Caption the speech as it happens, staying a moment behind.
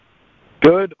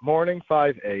Good morning,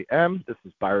 5 a.m. This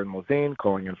is Byron Levine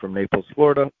calling in from Naples,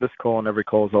 Florida. This call and every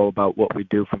call is all about what we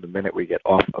do from the minute we get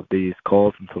off of these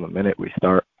calls until the minute we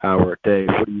start our day.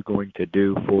 What are you going to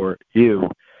do for you?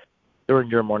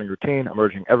 During your morning routine, I'm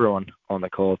urging everyone on the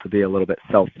call to be a little bit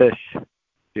selfish.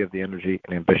 You have the energy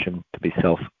and ambition to be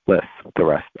selfless the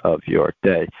rest of your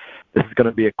day. This is going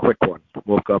to be a quick one.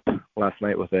 Woke up last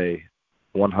night with a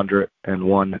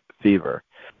 101 fever.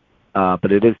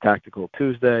 But it is Tactical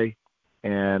Tuesday,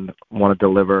 and want to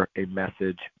deliver a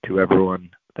message to everyone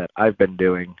that I've been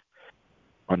doing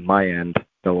on my end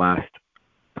the last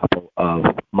couple of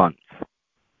months.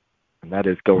 And that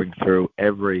is going through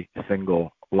every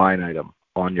single line item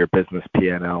on your business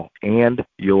P&L and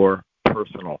your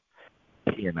personal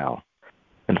P&L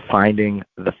and finding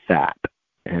the fat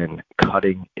and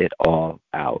cutting it all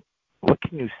out. What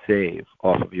can you save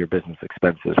off of your business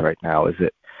expenses right now? Is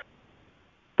it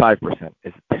 5%?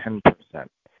 Is it 10%?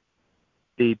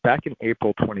 Back in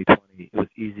April 2020, it was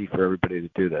easy for everybody to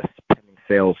do this. Pending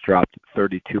sales dropped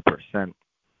 32%,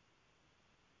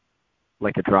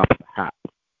 like a drop of a hat.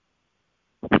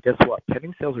 But guess what?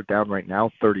 Pending sales are down right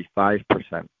now 35%.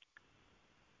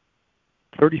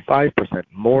 35%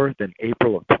 more than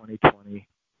April of 2020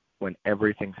 when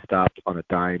everything stopped on a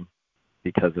dime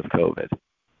because of COVID.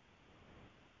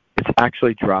 It's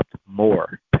actually dropped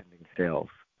more pending sales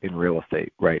in real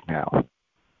estate right now.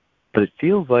 But it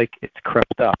feels like it's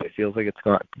crept up. It feels like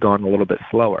it's gone a little bit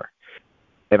slower.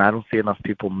 And I don't see enough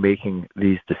people making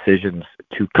these decisions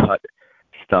to cut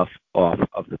stuff off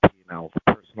of the P&L,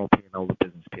 the personal P&L, the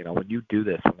business P&L. When you do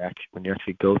this, when you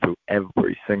actually go through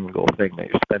every single thing that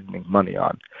you're spending money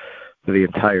on for the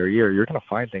entire year, you're going to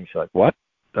find things you're like, what?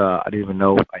 I didn't even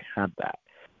know I had that.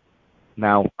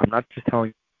 Now, I'm not just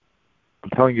telling I'm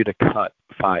telling you to cut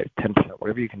 5, 10%,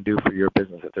 whatever you can do for your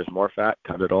business. If there's more fat,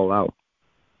 cut it all out.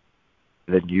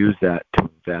 Then use that to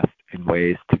invest in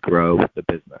ways to grow the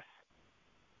business.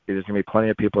 There's going to be plenty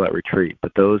of people that retreat,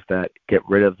 but those that get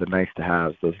rid of the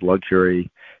nice-to-haves, those luxury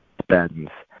spends,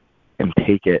 and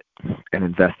take it and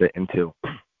invest it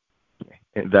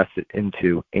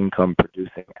into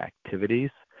income-producing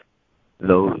activities,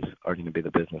 those are going to be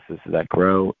the businesses that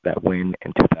grow, that win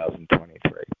in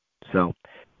 2023. So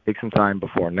take some time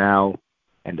before now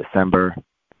and December.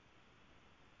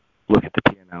 Look at the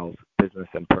P&Ls, business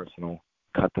and personal,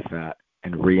 cut the fat,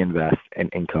 and reinvest in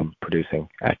income-producing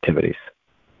activities.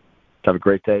 Have a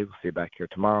great day. We'll see you back here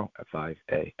tomorrow at 5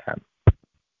 a.m.